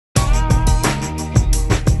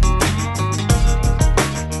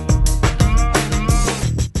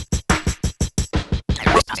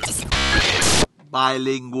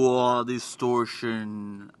Bilingual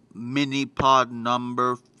Distortion MiniPod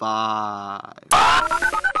number 5.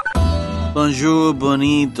 Bonjour,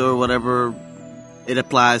 bonito, or whatever it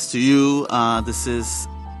applies to you. This is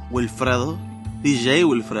Wilfredo, DJ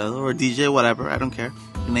Wilfredo, or DJ whatever, I don't care.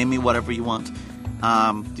 You can name me whatever you want. You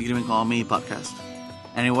can even call me podcast.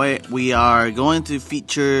 Anyway, we are going to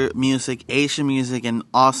feature music, Asian music, and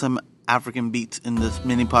awesome African beats in this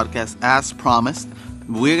mini podcast as promised.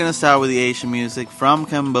 We're going to start with the Asian music from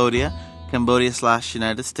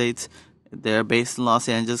Cambodia/United States. They're based in Los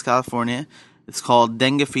Angeles, California. It's called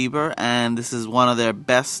Dengue Fever, and this is one of their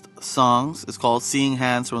best songs. It's called Seeing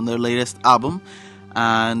Hands from their latest album.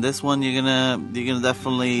 And this one you're gonna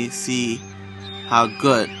definitely see how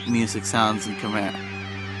good music sounds in Khmer.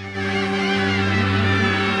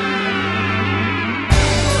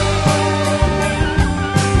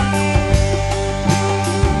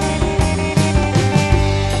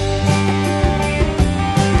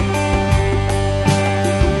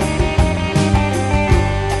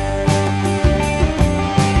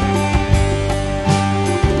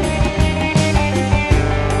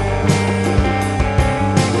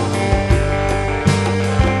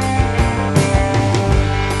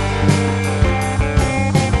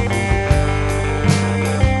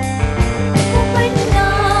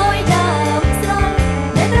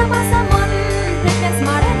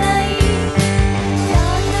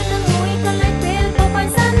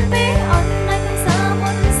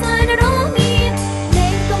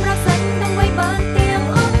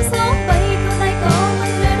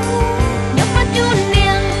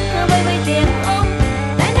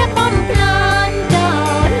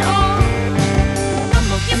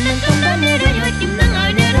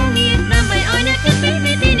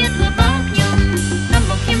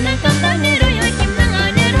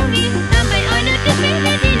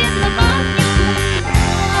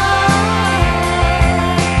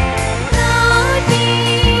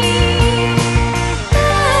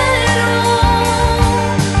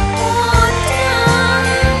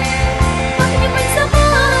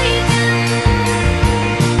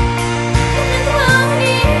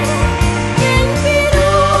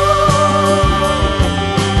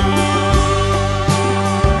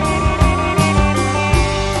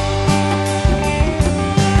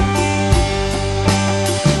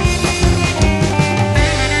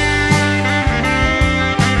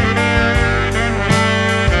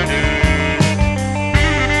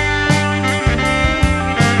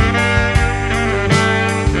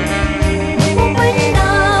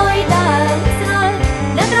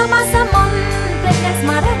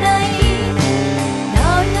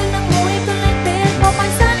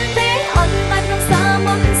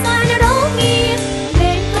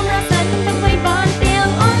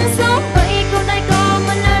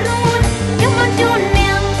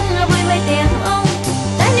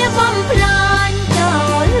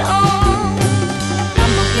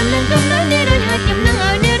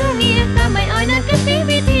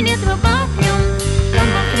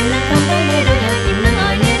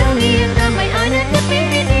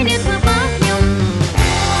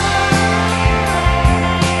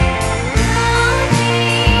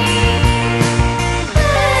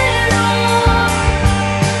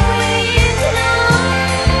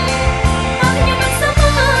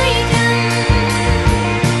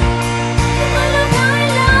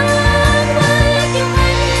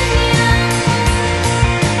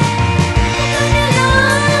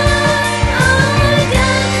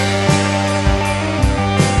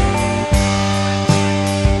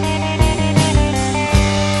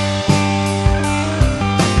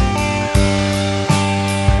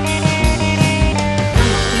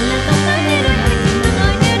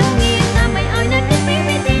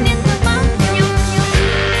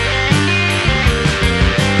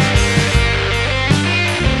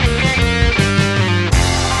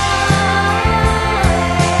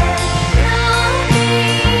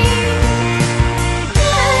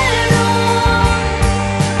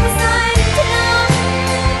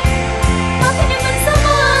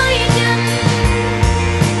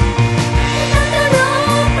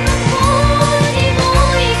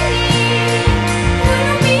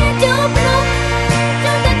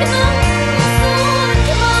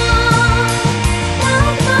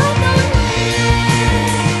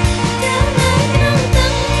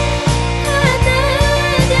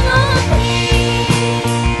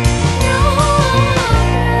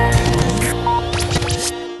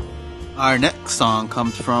 Our next song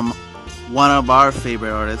comes from one of our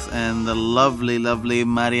favorite artists, and the lovely, lovely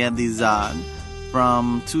Maria Dizad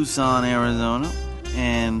from Tucson, Arizona,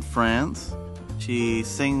 and France. She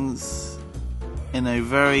sings in a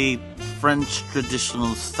very French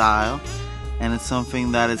traditional style, and it's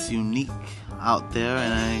something that is unique out there,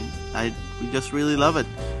 and we just really love it.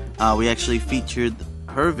 We actually featured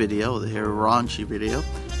her video, her raunchy video,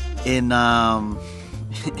 in our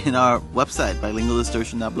website,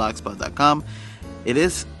 bilingualdistortion.blogspot.com. It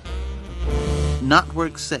is not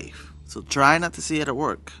work safe, so try not to see it at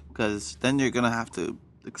work, because then you're gonna have to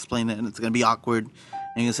explain it and it's gonna be awkward,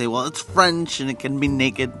 and you say, well, it's French and it can be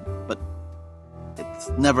naked, but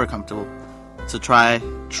it's never comfortable. So try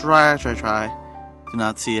to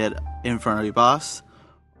not see it in front of your boss,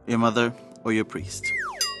 your mother, or your priest.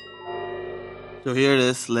 So here it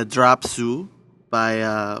is, Le Drap Sous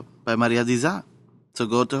by Maria Dizat. So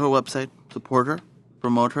go to her website, support her,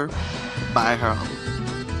 promote her, buy her album.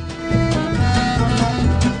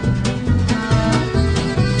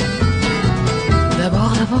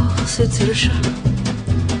 D'abord, c'était le chat.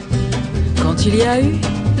 Quand il y a eu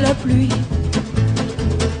la pluie,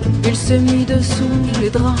 il s'est mis dessous les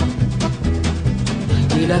draps.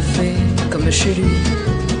 Il a fait comme chez lui,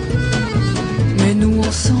 mais nous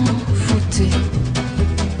on s'en foutait.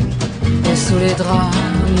 Et sous les draps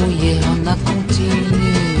mouillés, on a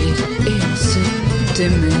continué et on s'est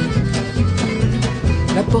aimé.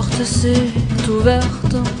 La porte s'est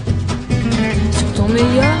ouverte sur ton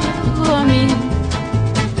meilleur ami,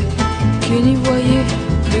 qui n'y voyait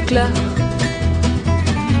plus clair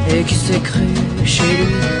et qui s'est cru chez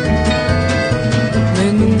lui.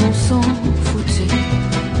 Mais nous on s'en foutait,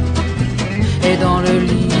 et dans le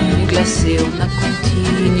lit glacé on a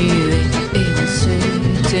continué et on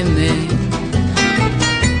s'est aimé.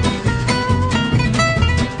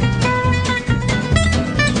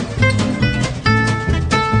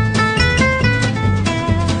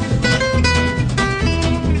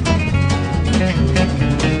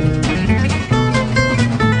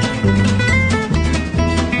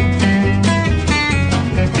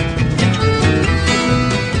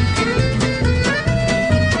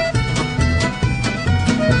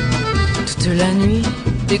 La nuit,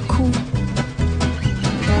 des coups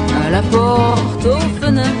à la porte, aux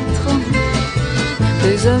fenêtres,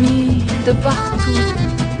 des amis de partout,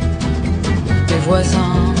 des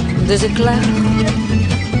voisins, des éclairs,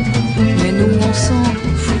 mais nous on s'en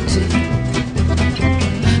foutait.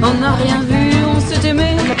 On n'a rien vu, on s'est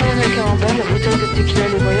aimé. La campagne avec camembert, la bouteille de tequila,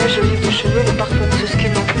 les voyages, le livre de cheveux, le parfum, tout ce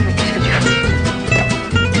qu'il manque, mais qu'est-ce que tu fais?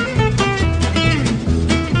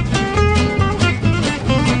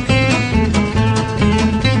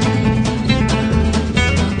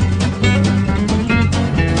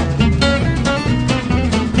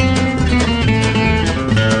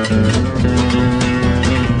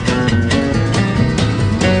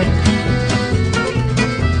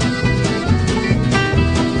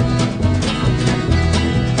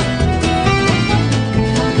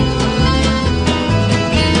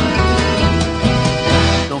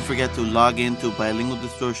 To log into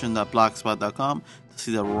bilingualdistortion.blogspot.com to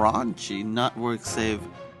see the raunchy, not work safe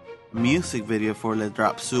music video for Le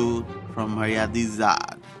Drap Sous from Maria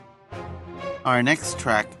Dizat. Our next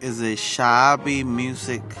track is a shabby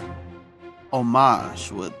music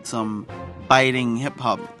homage with some biting hip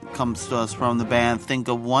hop. Comes to us from the band Think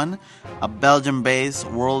of One, a Belgian-based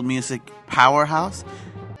world music powerhouse.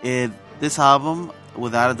 This album,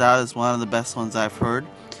 without a doubt, is one of the best ones I've heard.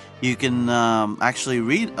 You can actually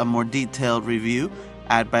read a more detailed review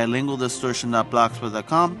at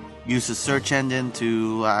bilingualdistortion.blogspot.com. Use the search engine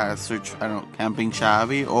to search, Camping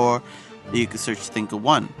Shabby, or you can search Think of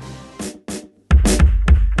One.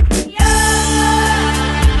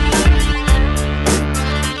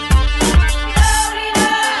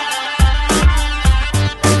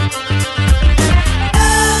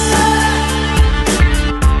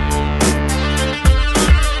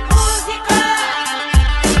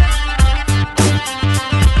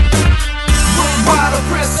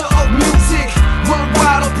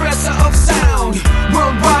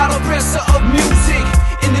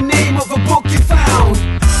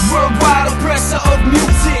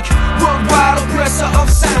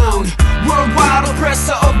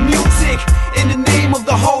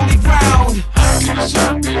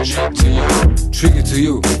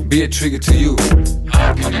 Be a trigger to you.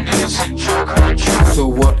 How can an innocent joke hurt you? So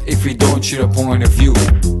what if we don't share a point of view?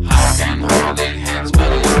 How can holding hands be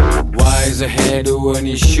you? Why is a hairdo an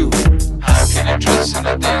issue? How can a dress and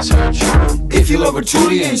a dance hurt you? If you love her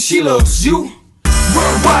truly and she loves you.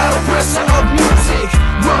 Worldwide oppressor of music,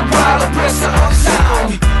 worldwide oppressor of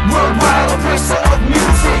sound, worldwide oppressor of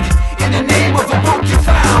music, in the name of the book you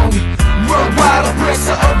found. Worldwide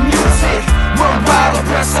oppressor of music, worldwide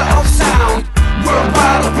oppressor of sound,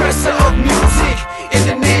 worldwide oppressor of music, in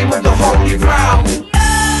the name of the holy ground.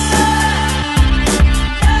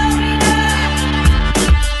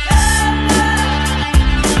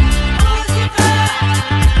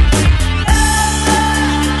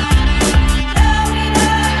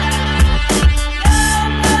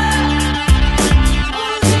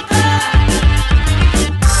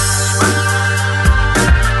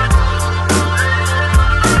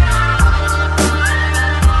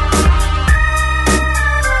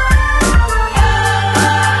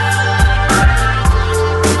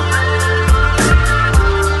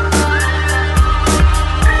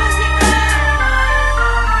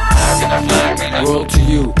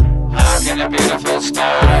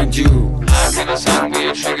 sound be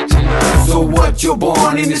a trigger to you. So what, you're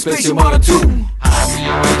born in this place you wanna too. How can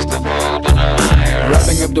you waste the world on a liar?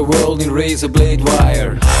 Wrapping up the world in razor blade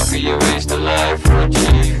wire. How can you waste a life for a G?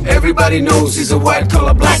 Everybody knows he's a white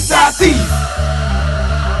collar black tie thief.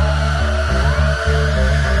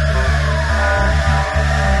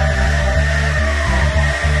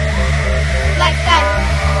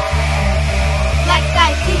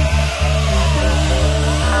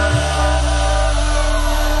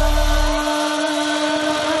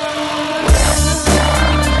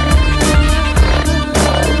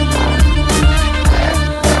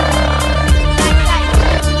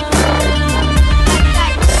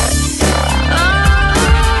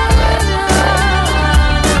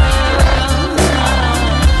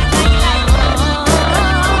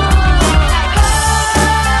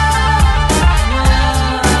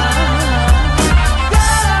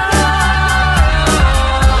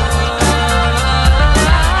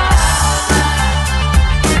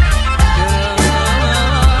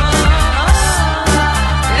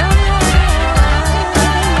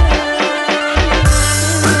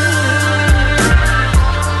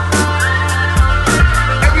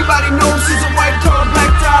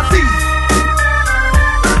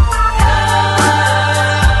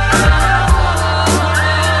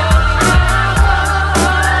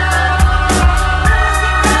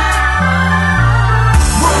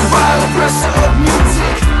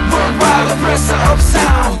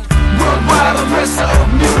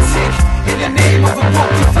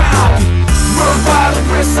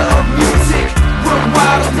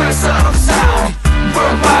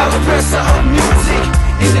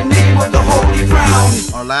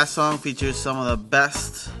 Our last song features some of the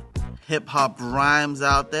best hip-hop rhymes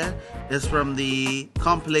out there. It's from the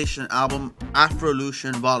compilation album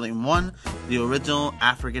Afrolution Volume 1, the original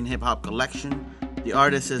African hip-hop collection. The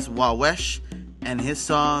artist is Wawesh, and his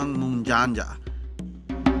song Munjanja.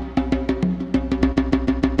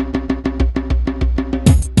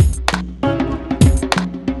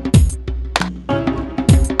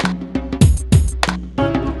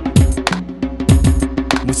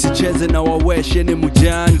 Msicheze na Wawesh, ye ni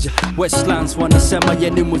mujanja. Westlands wanasema ye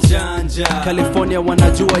ni mujanja. California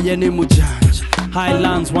wanajua ye ni mujanja.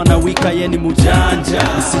 Highlands wanawika ye ni mujanja.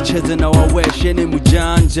 Msicheze na Wawesh, ye ni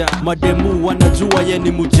mujanja. Mademu wanajua ye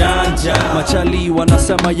ni mujanja. Machali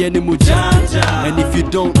wanasema ye ni mujanja. And if you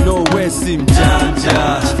don't know, we si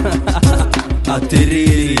mjanja.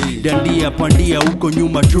 Aterere, dandia pandia uko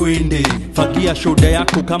nyuma twende. Fagia shoda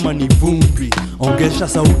yako kama ni vumbi. Ongesha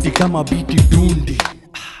sauti kama biti dundi.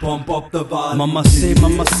 Pump up the volume. Mama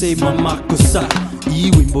say mama kosa.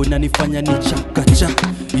 Hii wimbo inanifanya ni chakacha.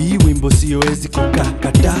 Hii wimbo siwezi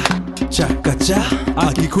kukakata. Chakacha.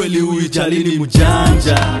 Kikweli huyu jali ni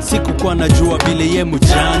mujanja. Sikukuwa najua vile ye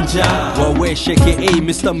mujanja. Wawesh aka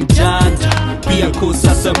Mr. Mujanja. Pia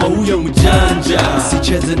kosa sema huyo mujanja.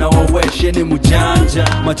 Sicheze na Wawesh, ye ni mujanja.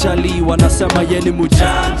 Machali wanasema ye ni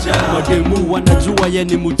mujanja. Mademu wanajua ye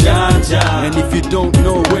ni mujanja. And if you don't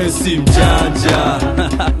know, we si mjanja.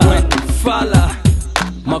 Fala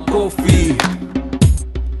Makofi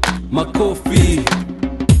Makofi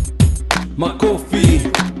Makofi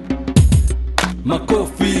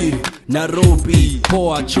Makofi Nairobi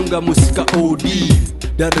poa chunga musika OD.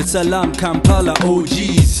 Dar es Salaam Kampala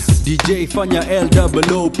OGs. DJ fanya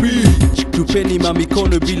LOOP. Tupeni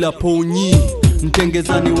mamikono bila ponyi.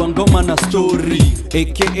 Mtengezani wa ngoma na story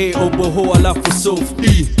aka Oboho alafu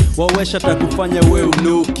softy. Wawesh atakufanya we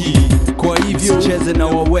unoki. Kwa hivyo sicheze na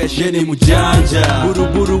Wawesh, ye ni mujanja.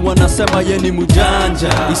 Buruburu wanasema ye ni mujanja.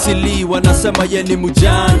 Isili wanasema ye ni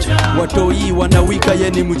mujanja. Watoi wanawika ye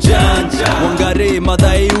ni mujanja. Wangare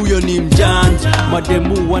madhae huyo ni mjanja.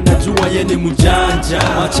 Mademu wanajua ye ni mujanja.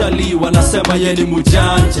 Machali wanasema ye ni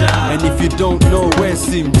mujanja. And if you don't know, we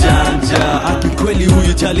si mjanja. Akikweli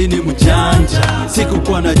huyu chali ni mujanja.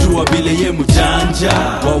 Sikukuwa najua vile ye mujanja.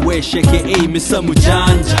 Wawesh aka Mr.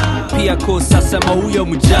 Mujanja. Pia kosa sema huyo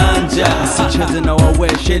mujanja. Sicheze na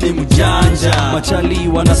Wawesh, ye ni mujanja. Machali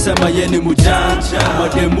wanasema ye ni mujanja.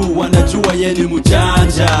 Mademu wanajua ye ni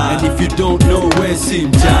mujanja. And if you don't know, we si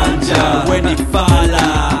mjanja. We ni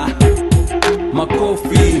fala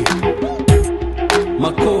Makofi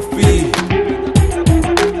Makofi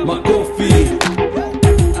Makofi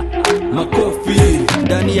Makofi.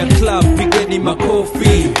 Ndani ya club pigeni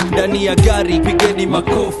makofi. Ndani ya gari pigeni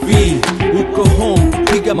makofi. Uko home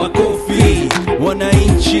piga makofi.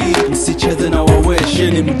 Wananchi msicheze na Wawesh,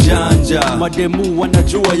 ye ni mjanja. Mademu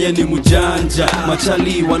wanajua ye ni mujanja.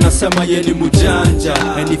 Machali wanasema ye ni mujanja.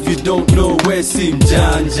 And if you don't know, we si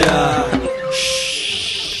mjanja.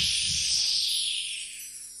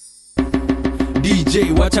 DJ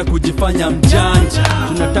DJ wacha kujifanya mjanja,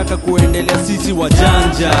 tunataka kuendelea sisi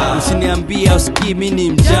wajanja. Usiniambia usikii mimi ni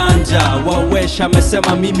mjanja, Wawesha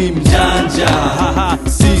amesema mimi mjanja. Haha,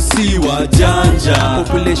 sisi wajanja,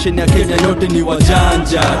 population ya Kenya yote ni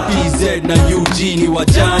wajanja. PZ na UG ni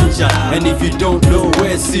wajanja, and if you don't know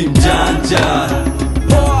we si mjanja.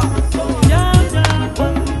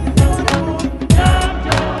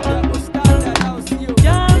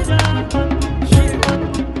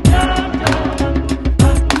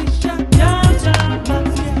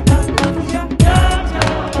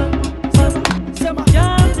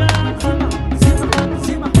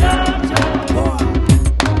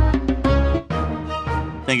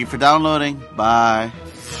 Thank you for downloading. Bye.